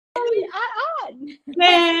are on.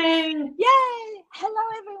 Yay! Yay! Hello,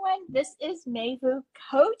 everyone. This is Mayvu,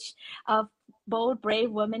 coach of Bold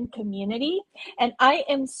Brave Women Community, and I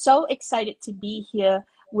am so excited to be here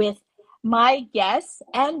with my guest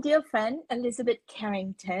and dear friend Elizabeth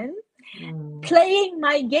Carrington, playing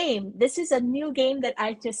my game. This is a new game that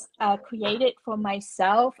I just created for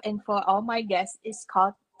myself and for all my guests. It's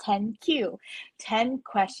called 10Q, 10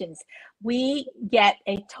 questions. We get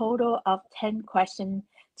a total of 10 questions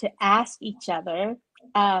to ask each other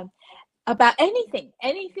about anything.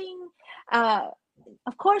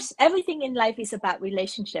 Of course, everything in life is about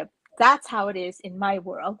relationship. That's how it is in my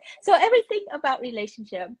world. So everything about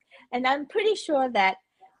relationship. And I'm pretty sure that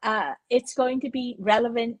it's going to be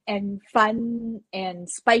relevant and fun and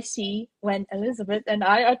spicy when Elizabeth and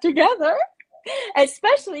I are together,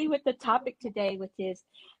 especially with the topic today, which is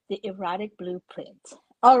the erotic blueprint.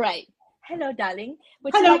 All right. Hello, darling.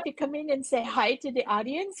 Would you like to come in and say hi to the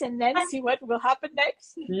audience and then see what will happen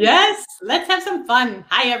next? Yes, let's have some fun.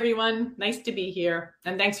 Hi, everyone. Nice to be here.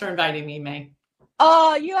 And thanks for inviting me, May.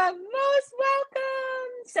 Oh, you are most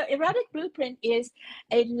welcome. So erotic blueprint is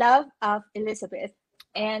a love of Elizabeth.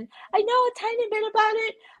 And I know a tiny bit about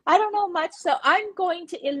it. I don't know much. So I'm going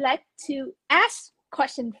to elect to ask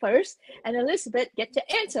question first and Elizabeth get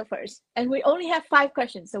to answer first. And we only have 5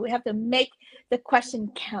 questions. So we have to make the question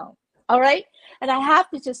count. All right. And I have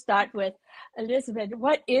to just start with Elizabeth.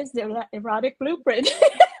 What is the erotic blueprint?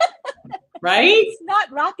 Right? It's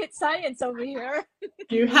not rocket science over here.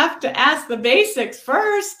 You have to ask the basics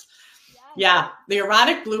first. Yeah, the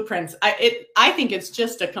erotic blueprints. I think it's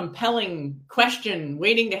just a compelling question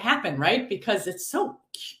waiting to happen, right? Because it's so.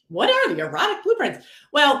 What are the erotic blueprints?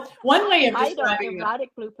 Well, one way of describing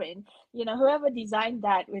erotic blueprint. You know, whoever designed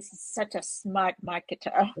that was such a smart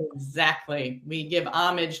marketer. Exactly. We give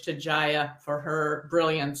homage to Jaya for her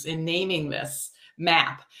brilliance in naming this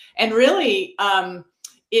map. And really,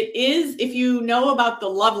 it is, if you know about the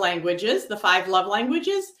love languages, the 5 love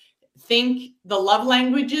languages, think the love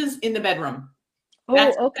languages in the bedroom.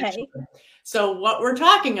 That's okay. So what we're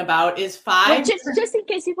talking about is 5. Just in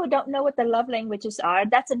case people don't know what the love languages are,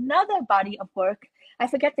 that's another body of work. I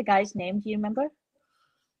forget the guy's name. Do you remember?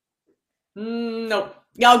 No.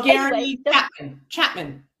 Gary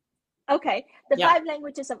Chapman. Okay. The 5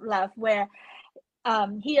 languages of love, where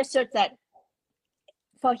he asserts that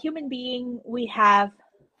for human being, we have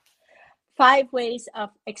 5 ways of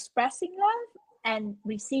expressing love and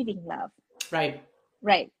receiving love. Right.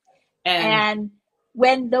 And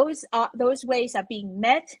when those ways are being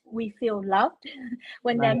met, we feel loved.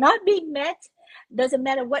 When they're not being met, doesn't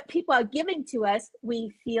matter what people are giving to us,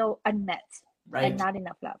 we feel unmet and not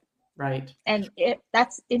enough love. Right. And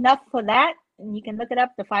that's enough for that. And you can look it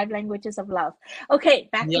up, the 5 languages of love. Okay,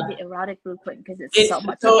 back to the erotic blueprint, because it's so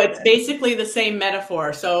much. So it's basically the same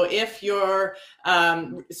metaphor. So if your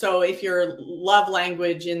love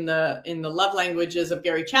language in the love languages of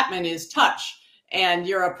Gary Chapman is touch, and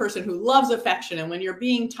you're a person who loves affection, and when you're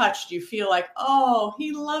being touched, you feel like, oh,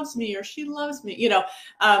 he loves me or she loves me,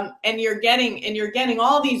 and you're getting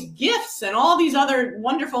all these gifts and all these other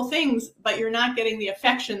wonderful things, but you're not getting the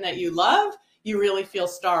affection that you love. You really feel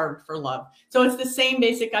starved for love. So it's the same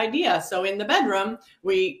basic idea. So in the bedroom,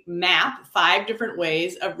 we map 5 different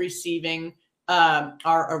ways of receiving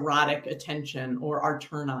our erotic attention or our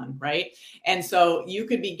turn on, right? And so you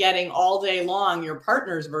could be getting all day long your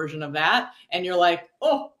partner's version of that. And you're like,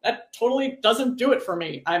 oh, that totally doesn't do it for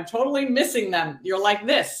me. I'm totally missing them. You're like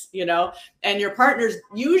this, and your partner's,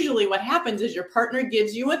 usually what happens is your partner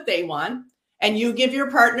gives you what they want, and you give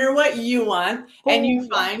your partner what you want, and you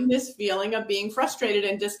find this feeling of being frustrated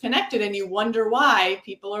and disconnected, and you wonder why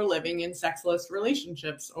people are living in sexless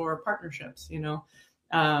relationships or partnerships,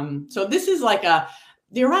 So this is like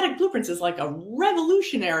the erotic blueprints is like a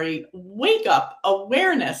revolutionary wake up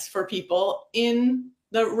awareness for people in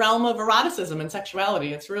the realm of eroticism and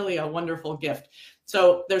sexuality. It's really a wonderful gift.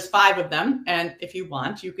 So there's 5 of them. And if you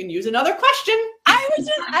want, you can use another question. I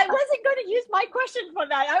wasn't going to use my question for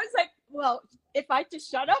that. I was like, well, if I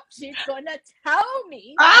just shut up, she's going to tell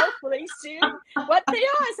me, hopefully soon, what they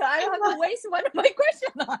are. So I don't have to waste one of my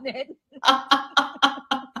questions on it.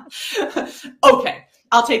 Okay,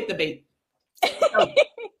 I'll take the bait.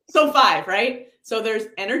 So 5, right? So there's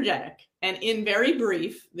energetic. And in very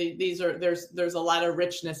brief, there's a lot of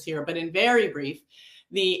richness here, but in very brief,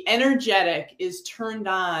 the energetic is turned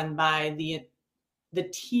on by the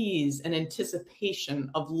tease and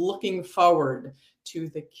anticipation of looking forward to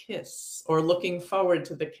the kiss, or looking forward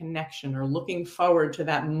to the connection, or looking forward to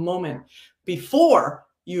that moment before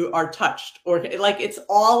you are touched, or like it's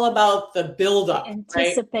all about the buildup,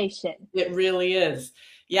 anticipation. Right? It really is.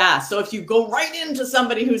 Yeah. So if you go right into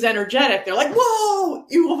somebody who's energetic, they're like, whoa,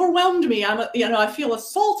 you overwhelmed me. I feel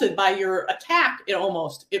assaulted by your attack.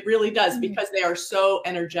 It really does, because they are so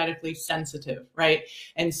energetically sensitive, right?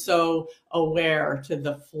 And so aware to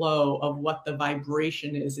the flow of what the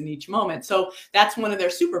vibration is in each moment. So that's one of their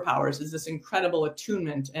superpowers, is this incredible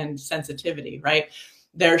attunement and sensitivity, right?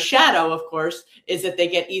 Their shadow, of course, is that they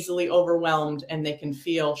get easily overwhelmed and they can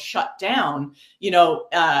feel shut down.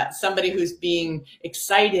 Somebody who's being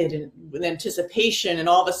excited and with anticipation, and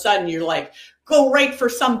all of a sudden you're like, go right for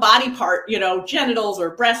some body part, genitals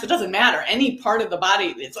or breasts, it doesn't matter. Any part of the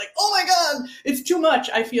body, it's like, oh my God, it's too much.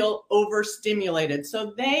 I feel overstimulated.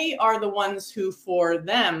 So they are the ones who, for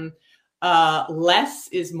them, less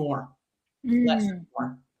is more. Less is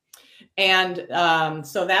more. And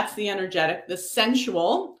so that's the energetic. The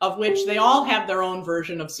sensual, of which they all have their own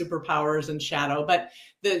version of superpowers and shadow, but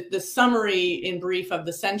the summary in brief of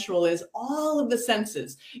the sensual is all of the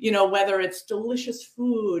senses, whether it's delicious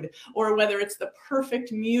food, or whether it's the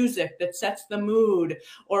perfect music that sets the mood,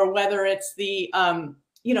 or whether it's the,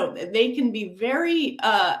 they can be very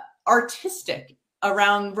artistic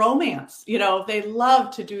around romance. They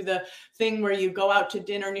love to do the thing where you go out to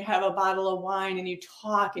dinner and you have a bottle of wine and you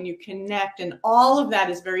talk and you connect, and all of that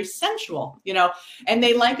is very sensual, and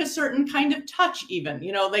they like a certain kind of touch, even,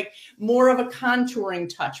 like more of a contouring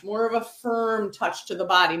touch, more of a firm touch to the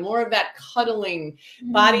body, more of that cuddling,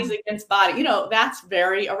 bodies against body, that's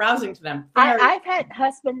very arousing to them. I've had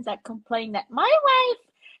husbands that complain that my wife,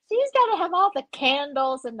 she's got to have all the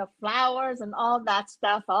candles and the flowers and all that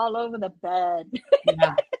stuff all over the bed.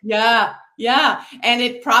 Yeah. And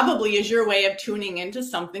it probably is your way of tuning into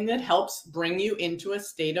something that helps bring you into a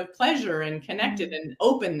state of pleasure and connected and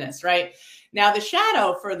openness, right? Now, the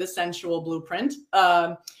shadow for the sensual blueprint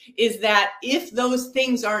is that if those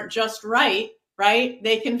things aren't just right,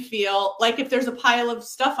 they can feel like if there's a pile of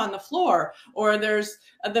stuff on the floor, or there's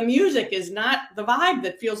the music is not the vibe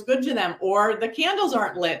that feels good to them, or the candles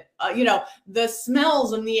aren't lit, the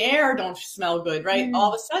smells in the air don't smell good, right?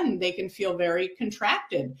 All of a sudden they can feel very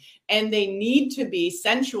contracted, and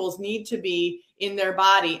sensuals need to be in their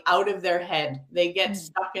body, out of their head. They get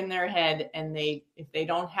stuck in their head, and if they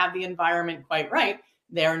don't have the environment quite right,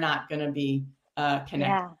 they're not going to be connected.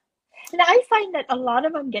 Yeah. And I find that a lot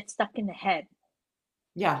of them get stuck in the head.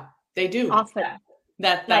 Yeah, they do. Often.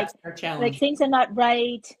 That's our challenge. Like things are not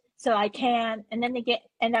right, so I can't. And then they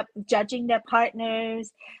end up judging their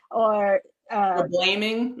partners, or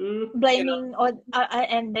blaming, or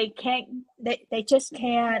and they can't. They just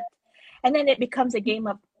can't. And then it becomes a game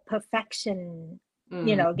of perfection.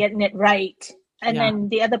 Getting it right, and then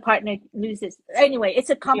the other partner loses. Anyway, it's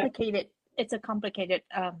a complicated. It's a complicated.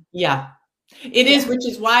 It is, which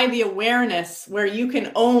is why the awareness, where you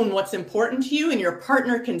can own what's important to you, and your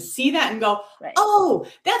partner can see that and go, oh,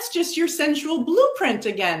 that's just your sensual blueprint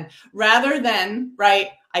again, rather than,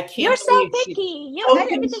 I can't. You're so picky.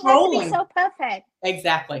 Everything has to be so perfect.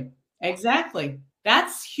 Exactly.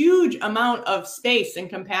 That's huge amount of space and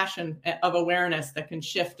compassion of awareness that can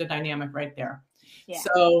shift the dynamic right there. Yeah.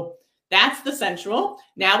 So that's the sensual.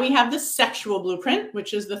 Now we have the sexual blueprint,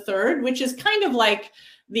 which is the third, which is kind of like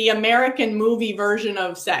the American movie version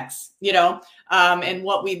of sex, and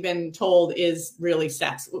what we've been told is really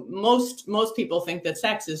sex. Most people think that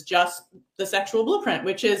sex is just the sexual blueprint,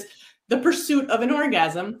 which is the pursuit of an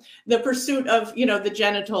orgasm, the pursuit of, the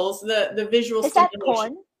genitals, the visual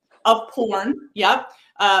stimulation of porn. Yep.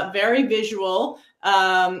 Very visual.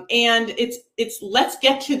 And it's let's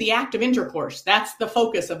get to the act of intercourse. That's the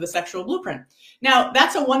focus of the sexual blueprint. Now,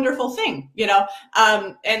 that's a wonderful thing,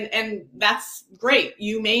 and that's great.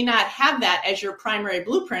 You may not have that as your primary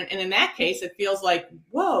blueprint. And in that case, it feels like,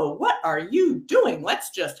 whoa, what are you doing? Let's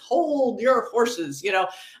just hold your horses,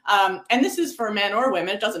 and this is for men or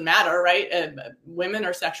women. It doesn't matter, right? Women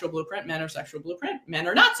are sexual blueprint, men are sexual blueprint, men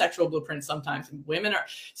are not sexual blueprint sometimes. Women are.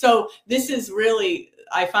 So this is really,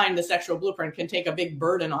 I find the sexual blueprint can take a big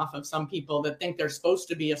burden off of some people that think they're supposed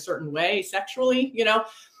to be a certain way sexually,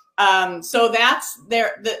 So that's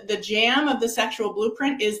the jam of the sexual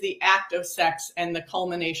blueprint is the act of sex and the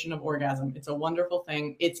culmination of orgasm. It's a wonderful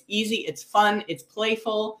thing. It's easy. It's fun. It's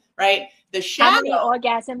playful, right? The shadow. How many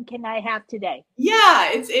orgasm can I have today? Yeah,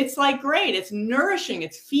 it's like great. It's nourishing.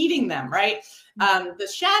 It's feeding them, right?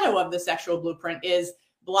 The shadow of the sexual blueprint is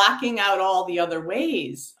blocking out all the other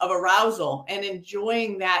ways of arousal and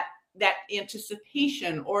enjoying that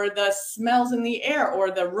anticipation, or the smells in the air, or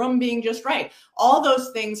the room being just right. All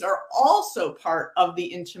those things are also part of the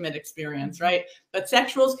intimate experience, right? But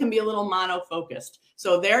sexuals can be a little mono-focused.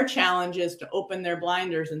 So their challenge is to open their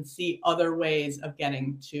blinders and see other ways of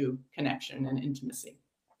getting to connection and intimacy.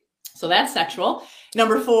 So that's sexual.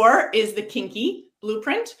 Number 4 is the kinky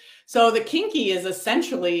blueprint. So the kinky is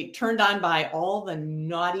essentially turned on by all the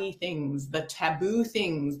naughty things, the taboo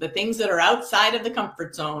things, the things that are outside of the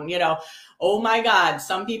comfort zone. You know, oh my God,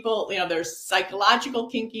 some people, you know, there's psychological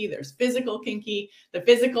kinky, there's physical kinky. The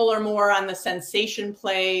physical are more on the sensation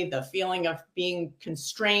play, the feeling of being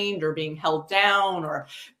constrained or being held down or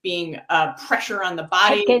being pressure on the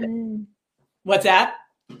body. Taken. What's that?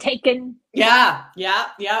 Taken. Yeah.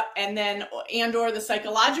 And then, or the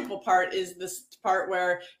psychological part is this part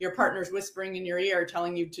where your partner's whispering in your ear,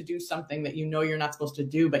 telling you to do something that you know you're not supposed to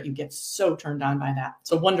do, but you get so turned on by that.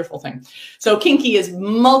 It's a wonderful thing. So kinky is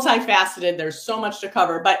multifaceted. There's so much to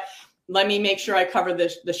cover, but let me make sure I cover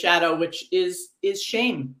the shadow, which is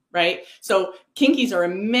shame, right? So kinkies are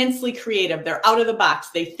immensely creative. They're out of the box.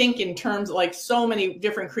 They think in terms like so many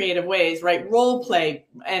different creative ways, right? Role play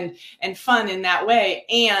and fun in that way.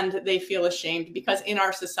 And they feel ashamed because in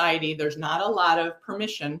our society, there's not a lot of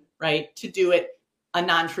permission, right, to do it a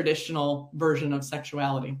non-traditional version of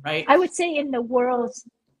sexuality, right? I would say in the world,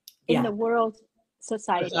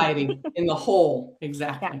 society. In the whole,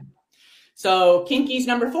 exactly. Yeah. So kinky's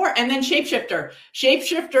number 4, and then shapeshifter.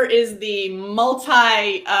 Shapeshifter is the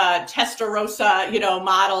multi-testarossa,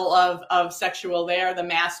 model of sexual. They are the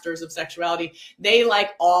masters of sexuality. They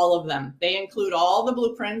like all of them. They include all the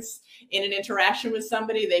blueprints in an interaction with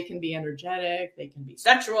somebody. They can be energetic, they can be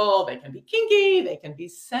sexual, they can be kinky, they can be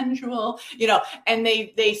sensual, and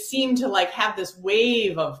they seem to like have this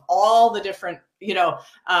wave of all the different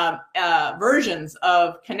versions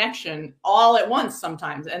of connection all at once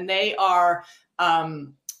sometimes. And they are the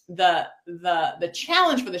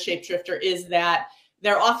challenge for the shapeshifter is that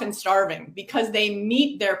they're often starving because they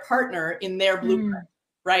meet their partner in their blueprint,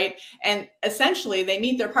 right? And essentially they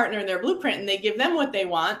meet their partner in their blueprint and they give them what they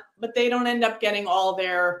want, but they don't end up getting all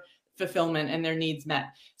their fulfillment and their needs met.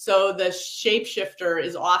 So the shapeshifter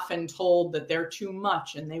is often told that they're too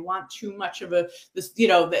much and they want too much of they're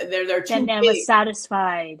too never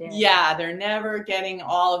satisfied. Yeah, they're never getting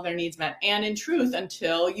all of their needs met. And in truth,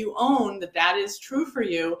 until you own that is true for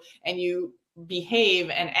you and you behave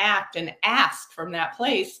and act and ask from that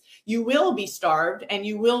place, you will be starved and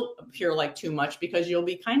you will appear like too much because you'll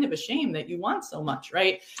be kind of ashamed that you want so much,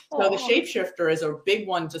 right? So the shapeshifter is a big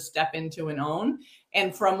one to step into and own.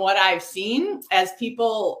 And from what I've seen, as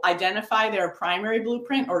people identify their primary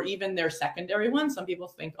blueprint or even their secondary one, some people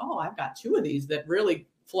think, oh, I've got 2 of these that really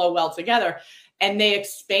flow well together. And they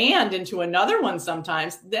expand into another one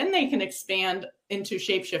sometimes, then they can expand into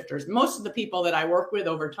shapeshifters. Most of the people that I work with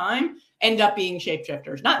over time end up being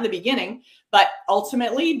shapeshifters, not in the beginning, but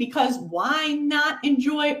ultimately, because why not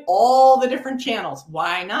enjoy all the different channels?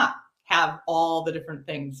 Why not have all the different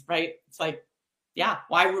things, right? It's like, yeah,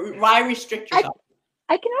 why restrict yourself?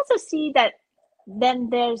 I can also see that then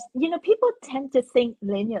there's, people tend to think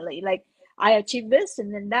linearly, like I achieve this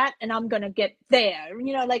and then that, and I'm going to get there.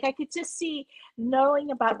 Like I could just see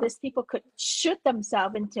knowing about this, people could shoot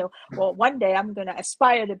themselves into, well, one day I'm going to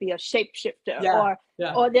aspire to be a shapeshifter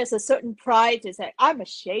or there's a certain pride to say, I'm a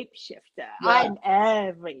shapeshifter. I'm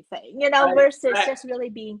everything, versus just really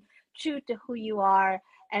being true to who you are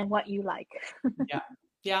and what you like.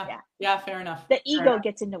 Yeah, fair enough. The ego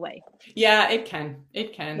gets in the way. Yeah, it can.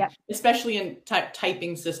 Especially in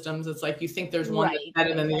typing systems. It's like you think there's one that's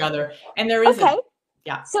better than the other. And there isn't. Okay.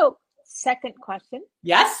 Yeah. So second question.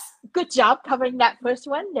 Yes. Good job covering that first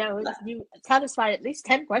one. You satisfied at least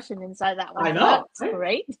 10 questions inside that one. I know. That's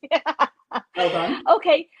great. Well done.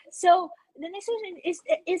 Okay. So the next question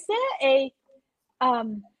is there a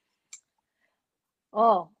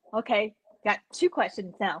okay. Got 2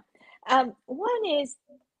 questions now. One is,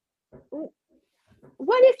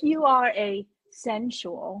 what if you are a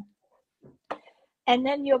sensual and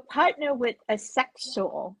then you're partner with a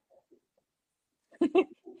sexual?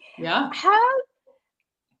 Yeah. How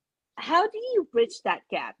do you bridge that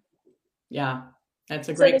gap? Yeah, that's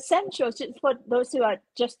a great. So the sensuals, for those who are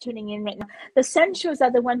just tuning in right now, the sensuals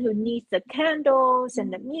are the one who needs the candles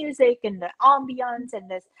and the music and the ambiance and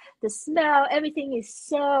the smell. Everything is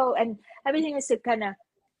so kind of.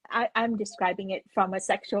 I'm describing it from a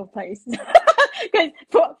sexual place because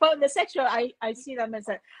for the sexual, I see them as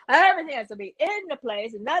everything has to be in the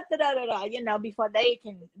place and before they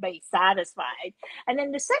can be satisfied. And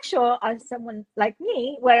then the sexual are someone like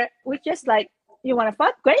me where we just like, you want to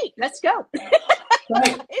fuck? Great, let's go.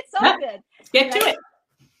 Right. It's all good. Let's get to it.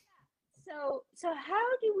 So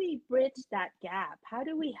how do we bridge that gap? How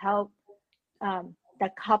do we help the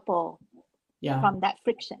couple from that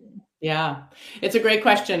friction? Yeah, it's a great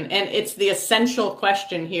question. And it's the essential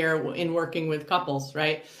question here in working with couples,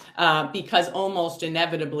 right? Because almost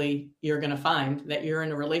inevitably, you're going to find that you're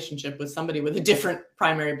in a relationship with somebody with a different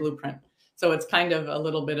primary blueprint. So it's kind of a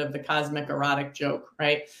little bit of the cosmic erotic joke,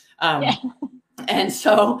 right? Yeah. And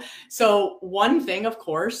so one thing, of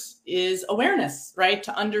course, is awareness, right?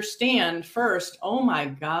 To understand first, oh my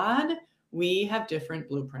God, we have different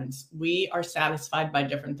blueprints. We are satisfied by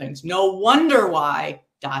different things. No wonder why, ...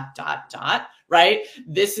 right?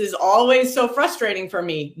 This is always so frustrating for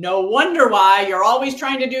me. No wonder why you're always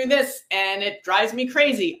trying to do this and it drives me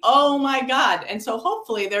crazy. Oh my God. And so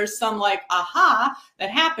hopefully there's some like aha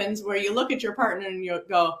that happens where you look at your partner and you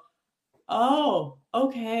go, oh,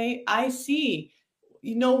 okay, I see.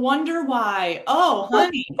 No wonder why. Oh, Well,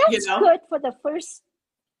 honey, that's good for the first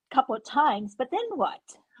couple of times, but then what?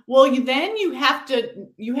 Well, then you have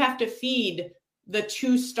to feed the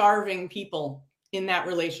two starving people in that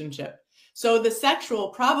relationship. So the sexual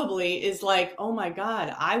probably is like, oh my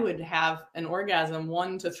God, I would have an orgasm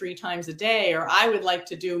 1 to 3 times a day, or I would like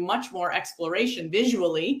to do much more exploration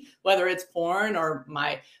visually, whether it's porn or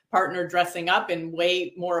my partner dressing up in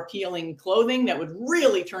way more appealing clothing that would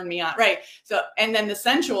really turn me on. Right. So, and then the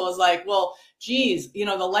sensual is like, well, geez, the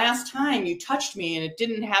last time you touched me and it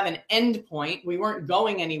didn't have an end point, we weren't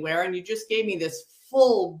going anywhere, and you just gave me this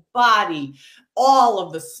full body, all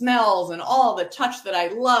of the smells and all the touch that I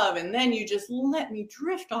love, and then you just let me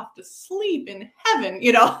drift off to sleep in heaven,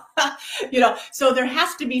 So there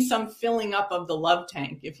has to be some filling up of the love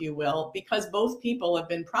tank, if you will, because both people have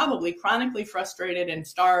been probably chronically frustrated and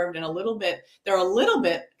starved, and they're a little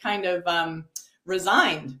bit kind of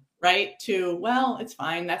resigned, right? To, well, it's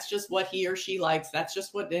fine. That's just what he or she likes. That's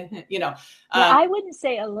just what, I wouldn't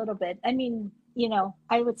say a little bit. I mean,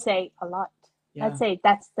 I would say a lot. Yeah. I'd say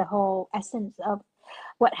that's the whole essence of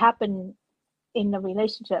what happened in the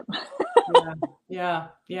relationship. Yeah.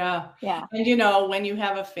 And when you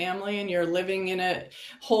have a family and you're living in a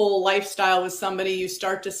whole lifestyle with somebody, you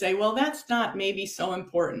start to say, well, that's not maybe so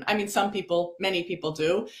important. I mean, many people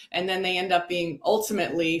do. And then they end up being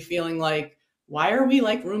ultimately feeling like, why are we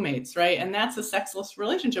like roommates, right? And that's a sexless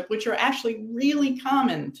relationship, which are actually really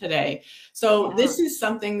common today. So this is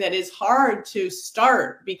something that is hard to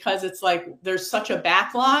start because it's like there's such a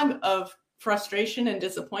backlog of frustration and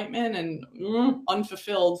disappointment and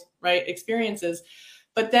unfulfilled, right, experiences.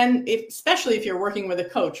 But then especially if you're working with a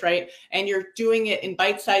coach, right, and you're doing it in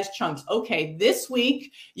bite-sized chunks. Okay, this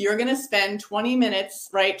week you're going to spend 20 minutes,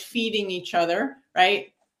 right, feeding each other,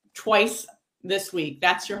 right, twice this week.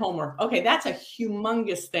 That's your homework. Okay, that's a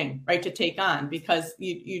humongous thing, right, to take on because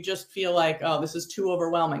you just feel like, oh, this is too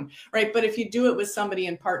overwhelming, right? But if you do it with somebody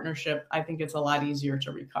in partnership, I think it's a lot easier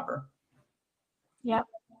to recover. Yep.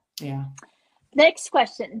 Yeah. Next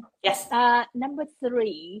question. Yes. Number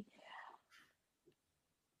 3.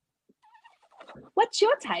 What's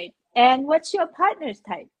your type and what's your partner's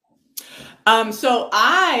type? So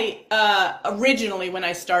I, originally when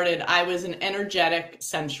I started, I was an energetic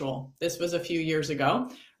sensual. This was a few years ago,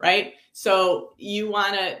 right? So you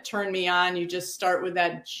want to turn me on, you just start with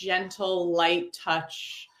that gentle, light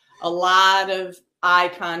touch, a lot of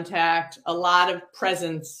eye contact, a lot of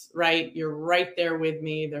presence, right? You're right there with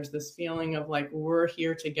me. There's this feeling of like, we're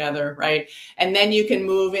here together, right? And then you can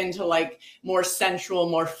move into like more sensual,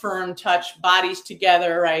 more firm touch, bodies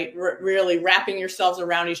together, right? Really wrapping yourselves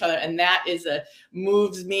around each other. And that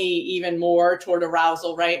moves me even more toward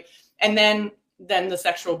arousal, right? And then the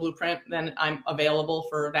sexual blueprint, then I'm available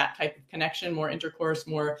for that type of connection, more intercourse,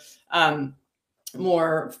 more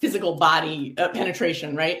physical body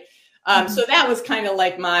penetration, right? So that was kind of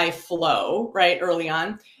like my flow, right, early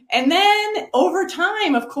on. And then over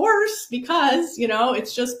time, of course, because,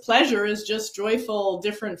 it's just pleasure is just joyful,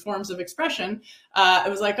 different forms of expression. It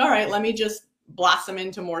was like, all right, let me just blossom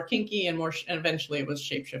into more kinky and eventually it was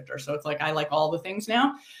shapeshifter. So it's like, I like all the things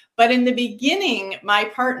now. But in the beginning, my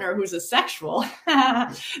partner, who's a sexual,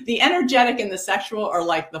 the energetic and the sexual are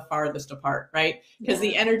like the farthest apart, right? Because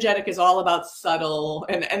the energetic is all about subtle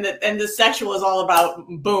and the sexual is all about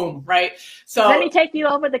boom, right? So let me take you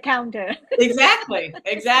over the counter. Exactly.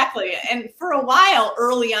 And for a while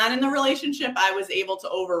early on in the relationship, I was able to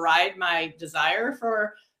override my desire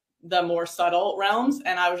for the more subtle realms.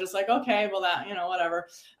 And I was just like, okay, well that, whatever.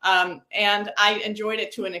 And I enjoyed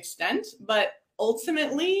it to an extent, but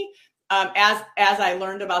ultimately, as I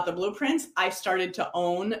learned about the blueprints, I started to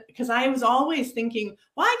own, because I was always thinking,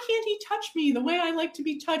 why can't he touch me the way I like to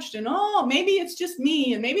be touched? And maybe it's just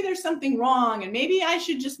me, and maybe there's something wrong, and maybe I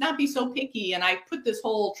should just not be so picky. And I put this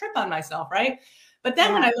whole trip on myself, right? But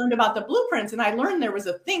then when I learned about the blueprints and I learned there was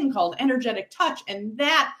a thing called energetic touch, and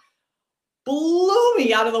that blew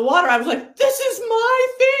me out of the water. I was like, this is my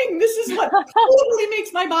thing. This is what totally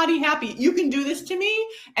makes my body happy. You can do this to me,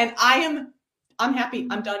 and I'm happy.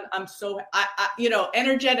 I'm done. I'm so,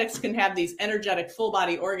 energetics can have these energetic full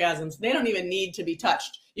body orgasms. They don't even need to be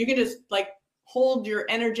touched. You can just like hold your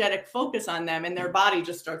energetic focus on them and their body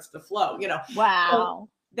just starts to flow, Wow. So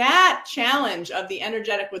that challenge of the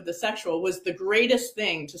energetic with the sexual was the greatest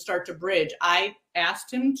thing to start to bridge. I asked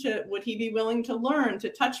him would he be willing to learn to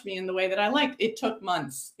touch me in the way that I liked? It took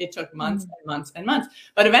months. It took months and months and months.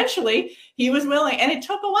 But eventually he was willing, and it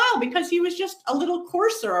took a while because he was just a little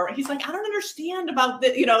coarser. He's like, I don't understand about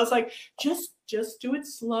this. It's like, just do it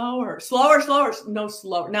slower. No,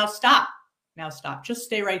 slower. Now stop. Just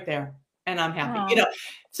stay right there. And I'm happy,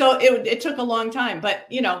 So it took a long time, but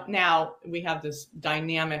now we have this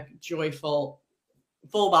dynamic, joyful,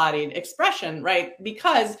 full-bodied expression, right?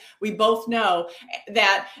 Because we both know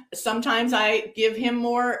that sometimes I give him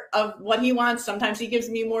more of what he wants. Sometimes he gives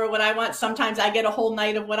me more of what I want. Sometimes I get a whole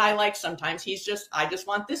night of what I like. Sometimes I just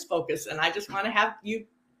want this focus and I just want to have you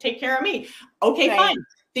take care of me. Okay, right. Fine.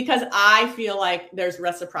 Because I feel like there's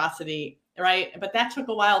reciprocity, right? But that took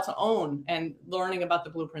a while to own, and learning about the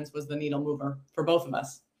blueprints was the needle mover for both of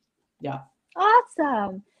us. Yeah.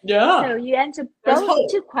 Awesome. Yeah. So you answered both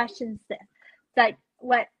two questions there. Like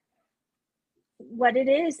what it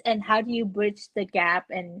is and how do you bridge the gap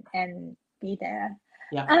and be there.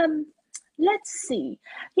 Yeah. Let's see.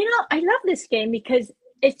 I love this game because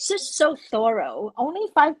it's just so thorough. Only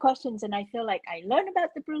 5 questions, and I feel like I learned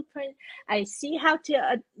about the blueprint. I see how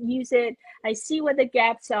to use it. I see what the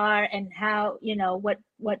gaps are and how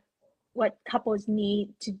what couples need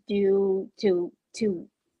to do to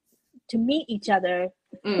meet each other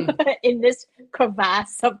in this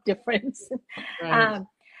crevasse of difference. Right.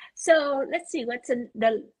 So let's see. What's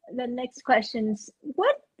the next questions?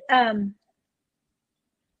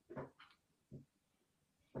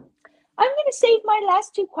 I'm going to save my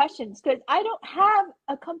last 2 questions because I don't have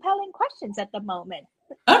a compelling questions at the moment.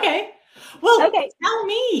 Okay. Well, okay.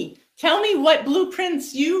 Tell me what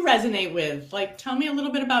blueprints you resonate with. Like, tell me a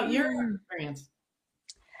little bit about your experience.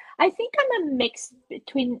 I think I'm a mix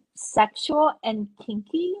between sexual and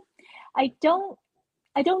kinky. I don't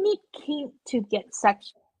need kink to get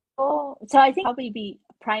sexual. So I think I'll probably be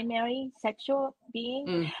a primary sexual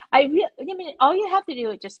being. I mean, all you have to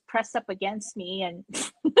do is just press up against me and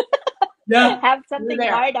have something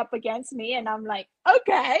hard up against me, and I'm like,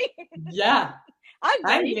 okay. Yeah. I'm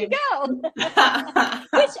ready to go.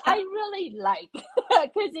 Which I really like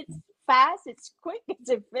because it's fast, it's quick,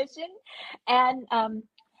 it's efficient, and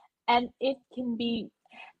it can be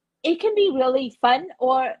really fun,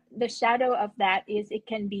 or the shadow of that is it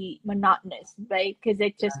can be monotonous, right? Because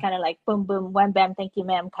it's just kind of like boom, boom, wham, bam, thank you,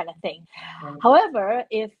 ma'am kind of thing. Right. However,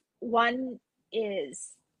 if one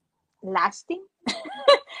is lasting,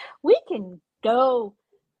 we can go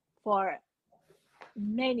for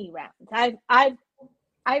many rounds.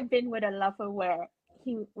 I've been with a lover where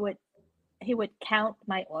he would count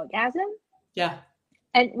my orgasm. Yeah.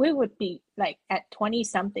 And we would be like at 20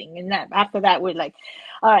 something, and then after that we're like,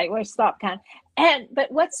 all right, we're stop count.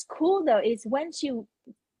 But what's cool though is once you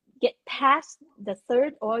get past the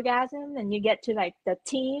 3rd orgasm and you get to like the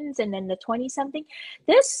teens and then the 20 something,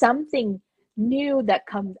 there's something new that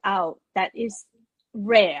comes out that is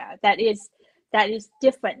rare, that is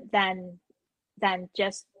different than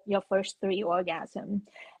just your first 3 orgasms.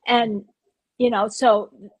 And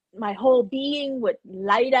so my whole being would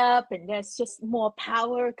light up, and there's just more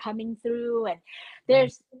power coming through, and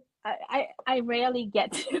there's I rarely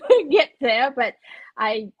get there, but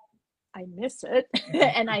I miss it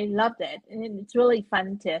and I loved it, and it's really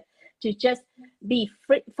fun to just be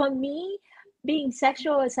free. For me, being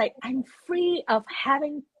sexual is like I'm free of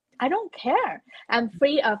having, I don't care. I'm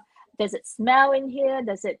free of, does it smell in here?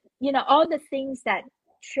 Does it, all the things that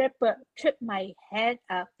trip my head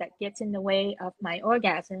up, that gets in the way of my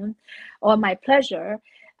orgasm or my pleasure.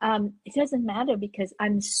 It doesn't matter because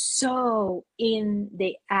I'm so in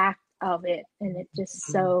the act of it, and it's just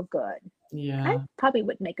so good. Yeah, I probably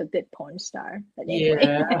would make a good porn star, but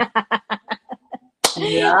anyway.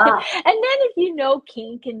 Yeah. And then if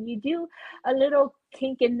kink and you do a little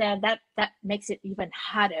kink in there, that makes it even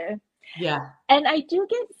hotter. Yeah. And I do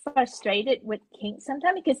get frustrated with kink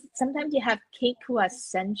sometimes, because sometimes you have kink who are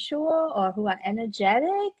sensual or who are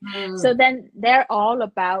energetic. So then they're all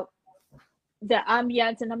about the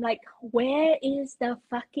ambiance, and I'm like, where is the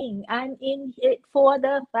fucking? I'm in it for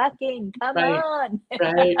the fucking. Come on.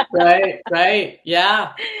 Right.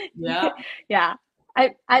 Yeah. Yeah.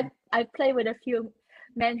 I play with a few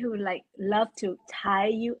men who like love to tie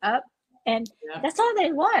you up, and that's all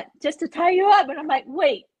they want, just to tie you up. And I'm like,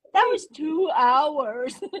 wait, That was 2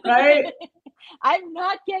 hours. Right. I'm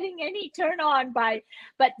not getting any turn on but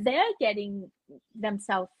they're getting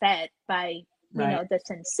themselves fed by, the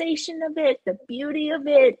sensation of it, the beauty of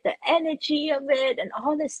it, the energy of it, and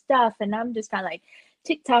all this stuff. And I'm just kind of like,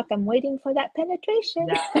 TikTok, I'm waiting for that penetration.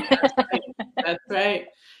 That's right. That's right.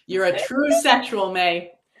 You're a true sexual,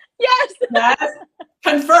 May. Yes. Yes.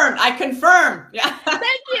 Confirmed. I confirm. Yeah.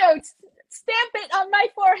 Thank you. Stamp it on my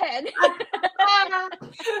forehead.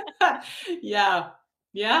 Yeah.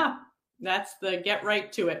 Yeah. That's the get right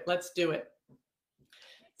to it. Let's do it.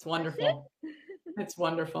 It's wonderful. It's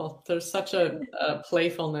wonderful. There's such a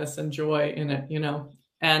playfulness and joy in it,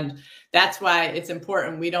 and that's why it's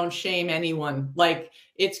important. We don't shame anyone. Like,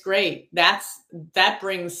 it's great. That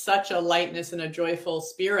brings such a lightness and a joyful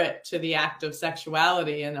spirit to the act of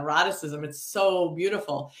sexuality and eroticism. It's so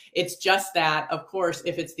beautiful. It's just that, of course,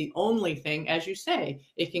 if it's the only thing, as you say,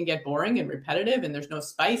 it can get boring and repetitive, and there's no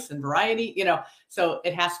spice and variety, so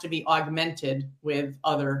it has to be augmented with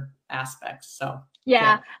other aspects. So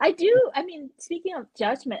yeah, I do. I mean, speaking of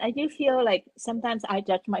judgment, I do feel like sometimes I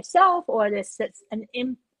judge myself, or there's an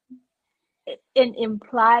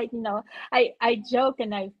implied, I joke,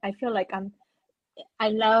 and I feel like I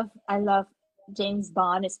love James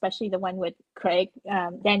Bond, especially the one with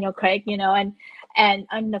Daniel Craig, and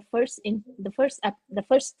on the first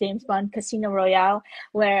James Bond, Casino Royale,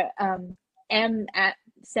 where M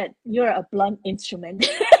said, "You're a blunt instrument."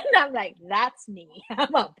 And I'm like, that's me.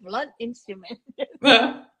 I'm a blunt instrument.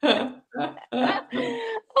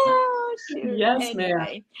 Oh, shoot. Yes,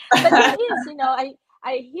 anyway. But there is,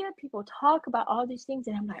 I hear people talk about all these things,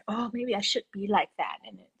 and I'm like, oh, maybe I should be like that.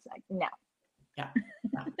 And it's like, no. Yeah.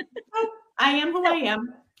 I am who I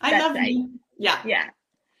am. I love me. Yeah. Yeah.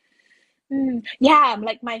 Yeah.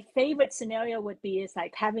 Like, my favorite scenario would be is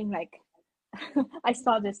like having like, I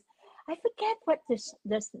saw this, I forget what this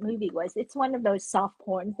movie was. It's one of those soft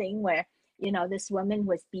porn thing where, this woman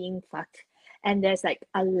was being fucked, and there's like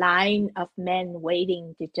a line of men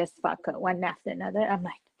waiting to just fuck her one after another. I'm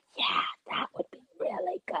like, yeah, that would be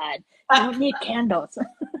really good. Don't need candles.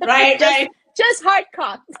 Right, right. Just hard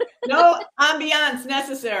cock. No ambiance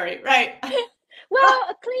necessary. Right. Well,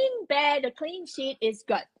 a clean bed, a clean sheet is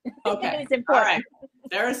good. Okay. It's important. All right.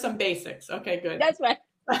 There are some basics. Okay, good. That's right.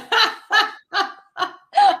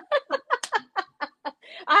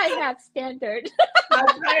 I have standard.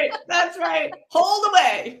 That's right. That's right. Hold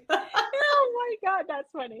away. Oh my God,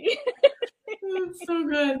 that's funny. That's so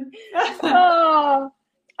good. Oh,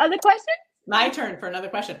 other question? My turn for another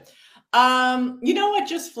question. What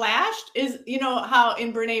just flashed is, how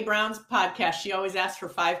in Brene Brown's podcast, she always asks for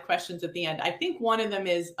 5 questions at the end. I think one of them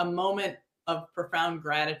is a moment of profound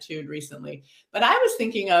gratitude recently. But I was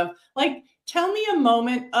thinking of, like, tell me a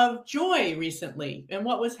moment of joy recently and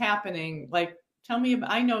what was happening. Like, tell me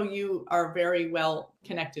about, I know you are very well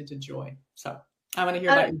connected to joy. So I want to hear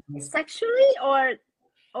about you. Sexually or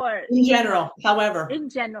in general, however. In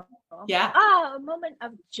general. Yeah. A moment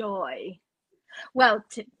of joy. Well,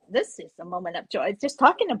 this is a moment of joy. Just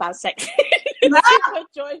talking about sex. It's super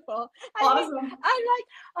joyful. Awesome.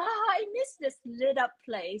 I miss this lit up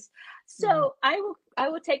place. So I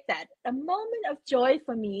will take that. A moment of joy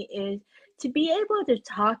for me is to be able to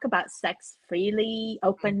talk about sex freely,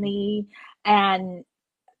 openly, and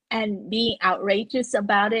being outrageous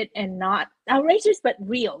about it, and not outrageous but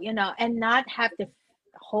real, and not have to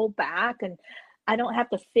hold back, and I don't have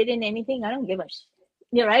to fit in anything. I don't give a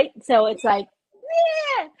you're right. So it's like,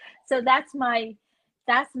 yeah. So that's my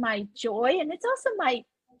joy, and it's also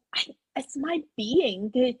it's my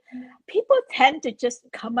being. People tend to just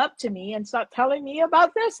come up to me and start telling me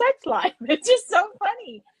about their sex life. It's just so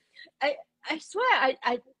funny. I swear,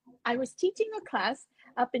 I was teaching a class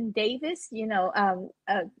up in Davis,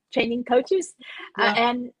 training coaches,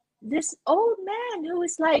 and this old man who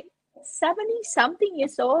was like 70-something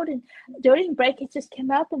years old, and during break he just came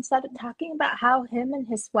up and started talking about how him and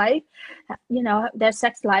his wife, their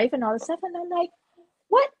sex life and all this stuff. And I'm like,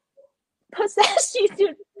 what possessed you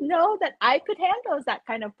to know that I could handle that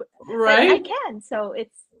kind of, right? I can. So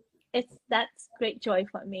that's great joy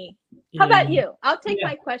for me. How about you? I'll take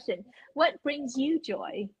my question. What brings you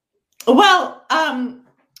joy? Well,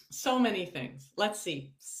 so many things. Let's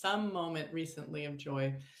see. Some moment recently of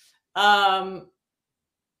joy. My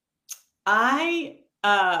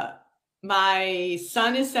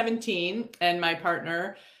son is 17, and my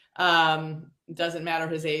partner, doesn't matter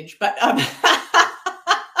his age, but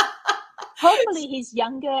hopefully he's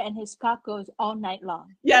younger and his cock goes all night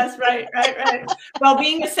long. Yes, right. Well,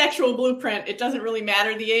 being a sexual blueprint, it doesn't really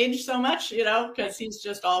matter the age so much, because he's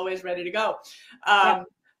just always ready to go.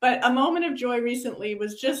 But a moment of joy recently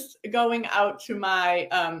was just going out to my,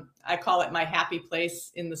 I call it my happy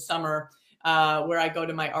place in the summer, where I go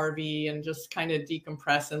to my RV and just kind of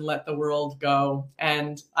decompress and let the world go.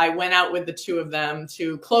 And I went out with the two of them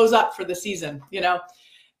to close up for the season, you know.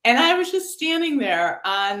 And I was just standing there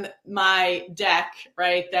on my deck,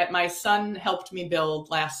 right, that my son helped me build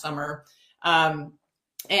last summer. And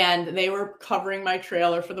they were covering my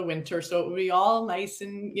trailer for the winter, so it would be all nice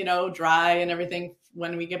and, you know, dry and everything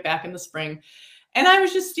when we get back in the spring. And I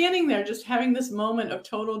was just standing there, just having this moment of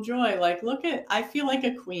total joy. Like, look at, I feel like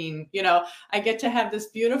a queen, you know, I get to have this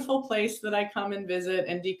beautiful place that I come and visit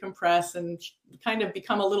and decompress and kind of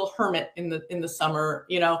become a little hermit in the summer,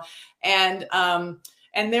 you know.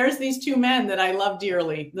 And there's these two men that I love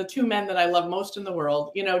dearly, the two men that I love most in the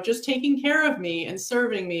world, you know, just taking care of me and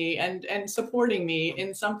serving me and supporting me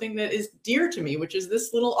in something that is dear to me, which is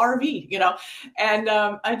this little RV, you know. And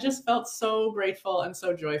I just felt so grateful and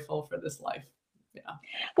so joyful for this life. Yeah.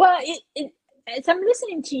 Well, as I'm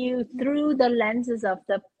listening to you through the lenses of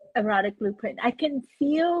the erotic blueprint, I can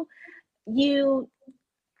feel you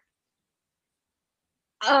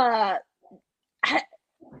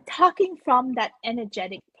talking from that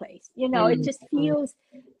energetic place. You know, it just feels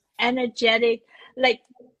energetic. Like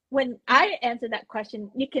when I answer that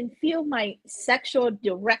question, you can feel my sexual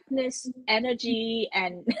directness, energy,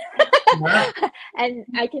 and and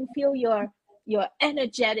I can feel your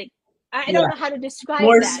energetic. I don't know how to describe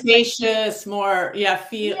more that. Spacious, more,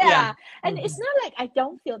 feel. Yeah. And it's not like I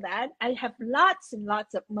don't feel that. I have lots and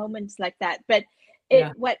lots of moments like that. But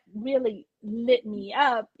what really lit me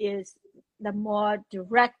up is the more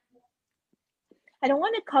direct, I don't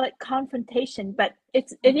want to call it confrontation, but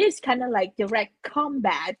it is kind of like direct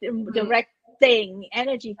combat, direct thing,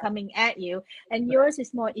 energy coming at you. And yours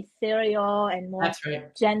is more ethereal and more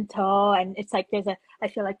gentle. And it's like I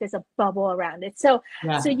feel like there's a bubble around it. So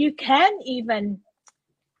you can even,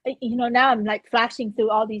 you know, now I'm like flashing through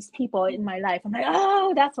all these people in my life. I'm like,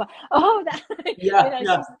 oh, that's why. Oh, that. You know,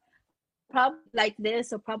 she's probably like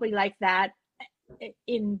this or probably like that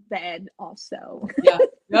in bed also. Yeah,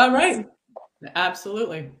 right.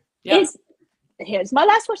 Absolutely. Yeah. Here's my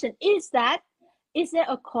last question. Is there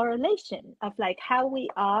a correlation of like how we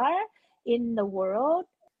are in the world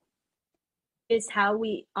is how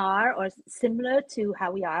we are or similar to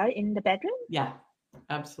how we are in the bedroom? Yeah,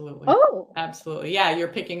 absolutely. Oh, absolutely. Yeah, you're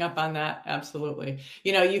picking up on that. Absolutely.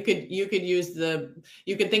 You know, you could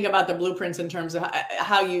think about the blueprints in terms of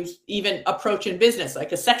how you even approach in business,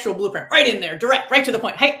 like a sexual blueprint, right in there, direct, right to the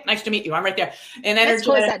point. Hey, nice to meet you. I'm right there. And let's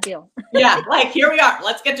close that deal. Yeah, like here we are.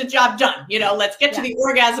 Let's get the job done. You know, let's get to the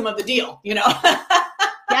orgasm of the deal. You know.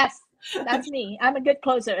 Yes. That's me. I'm a good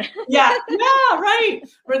closer. Yeah, right.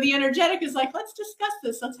 Where the energetic is like, let's discuss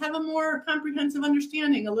this. Let's have a more comprehensive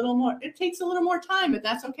understanding, a little more. It takes a little more time, but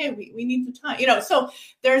that's okay. We need the time. You know, so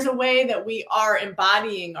there's a way that we are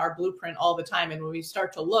embodying our blueprint all the time. And when we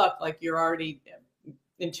start to look like you're already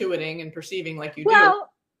intuiting and perceiving like you do.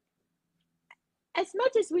 As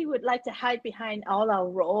much as we would like to hide behind all our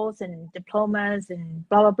roles and diplomas and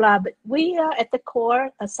blah, blah, blah, but we are at the core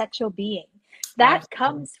a sexual being. That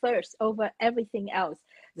comes first over everything else.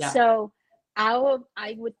 Yeah. So I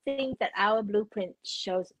would think that our blueprint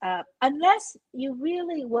shows up unless you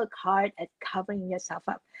really work hard at covering yourself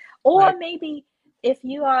up. Or maybe if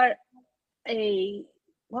you are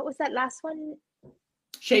what was that last one?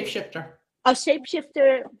 Shapeshifter. A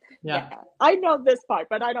shapeshifter. Yeah. I know this part,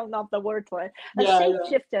 but I don't know the word for it. A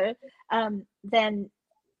shapeshifter, then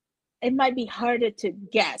it might be harder to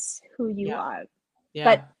guess who you are. Yeah.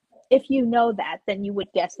 But if you know that, then you would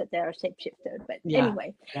guess that they're a shapeshifter. But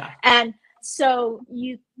anyway, and so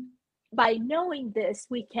by knowing this,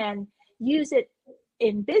 we can use it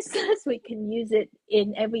in business. We can use it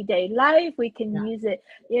in everyday life. We can use it,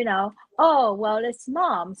 you know. Oh, well, it's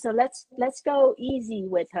mom, so let's go easy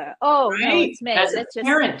with her. Oh, no, it's May. Let's just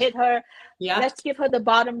hit her. Yeah. Let's give her the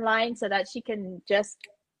bottom line so that she can just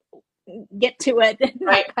get to it.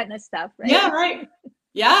 That kind of stuff. Right? Yeah. Right.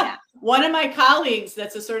 Yeah. One of my colleagues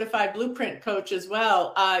that's a certified blueprint coach as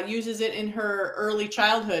well uses it in her early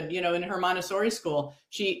childhood, you know, in her Montessori school.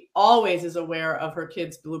 She always is aware of her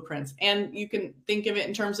kids' blueprints. And you can think of it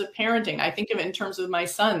in terms of parenting. I think of it in terms of my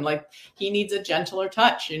son. Like, he needs a gentler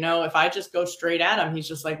touch. You know, if I just go straight at him, he's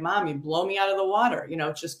just like, Mom, you blow me out of the water. You know,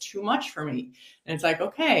 it's just too much for me. And it's like,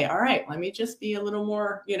 okay, all right, let me just be a little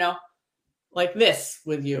more, you know, like this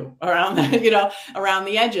with you around the, you know, around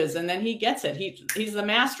the edges. And then he gets it. He's the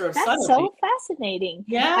master of subtlety. That's so fascinating.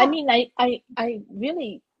 Yeah. I mean, I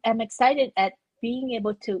really am excited at being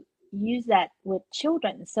able to use that with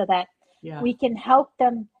children so that we can help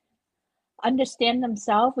them understand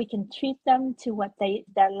themselves, we can treat them to what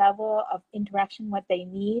their level of interaction, what they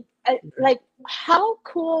need. Like, how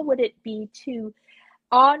cool would it be to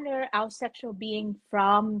honor our sexual being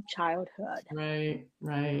from childhood? Right.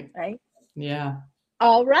 Right. Yeah.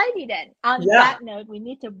 Alrighty then. On Yeah. that note, we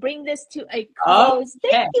need to bring this to a close.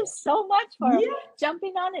 Okay. Thank you so much for Yeah.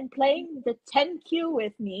 jumping on and playing the 10Q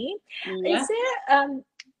with me. Yeah. Is there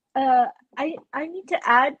I need to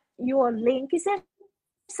add your link. Is there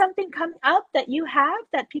something come up that you have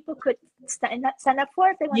that people could sign up for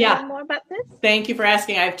if they want to learn more about this? Thank you for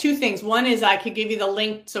asking. I have two things. One is I could give you the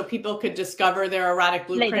link so people could discover their erotic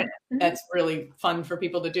blueprint. That's really fun for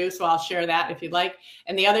people to do. So I'll share that if you'd like.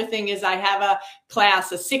 And the other thing is I have a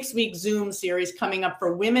class, a 6-week Zoom series coming up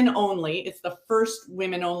for women only. It's the first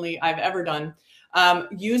women only I've ever done.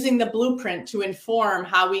 Using the blueprint to inform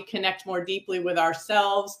how we connect more deeply with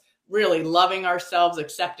ourselves, really loving ourselves,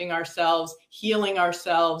 accepting ourselves, healing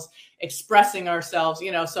ourselves, expressing ourselves,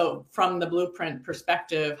 so from the blueprint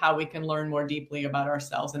perspective, how we can learn more deeply about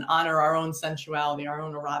ourselves and honor our own sensuality, our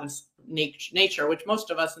own erotic nature, which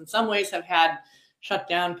most of us in some ways have had shut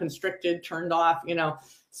down, constricted, turned off,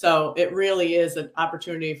 So it really is an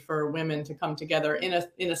opportunity for women to come together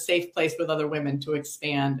in a safe place with other women to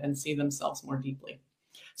expand and see themselves more deeply.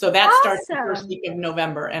 So that starts the first week of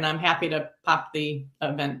November, and I'm happy to pop the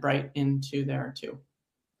Eventbrite into there too.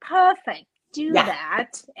 Perfect. Do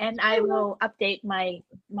that, and I will update my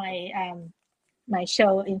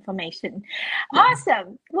show information.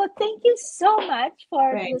 Awesome. Well, thank you so much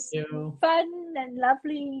for this fun and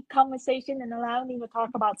lovely conversation and allowing me to talk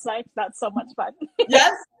about sex. That's so much fun.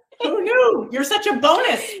 Yes. Who knew? You're such a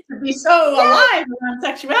bonus to be so alive around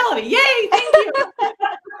sexuality. Yay. Thank you.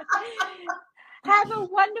 Have a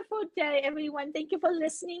wonderful day, everyone. Thank you for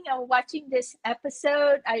listening or watching this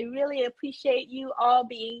episode. I really appreciate you all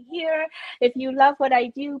being here. If you love what I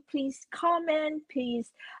do, please comment,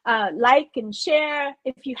 please like and share.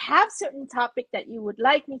 If you have certain topic that you would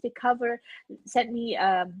like me to cover, send me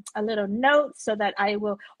a little note so that I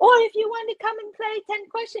will, or if you want to come and play 10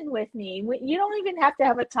 questions with me, you don't even have to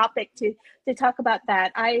have a topic to talk about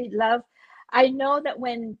that. I know that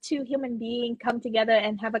when two human beings come together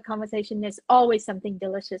and have a conversation, there's always something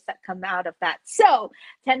delicious that comes out of that. So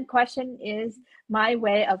 10 questions is my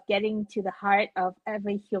way of getting to the heart of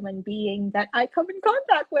every human being that I come in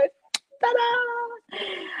contact with. Ta-da!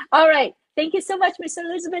 All right. Thank you so much, Miss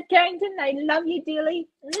Elizabeth Carrington. I love you dearly.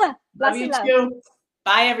 Mwah. Love you too.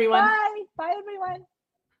 Bye, everyone. Bye.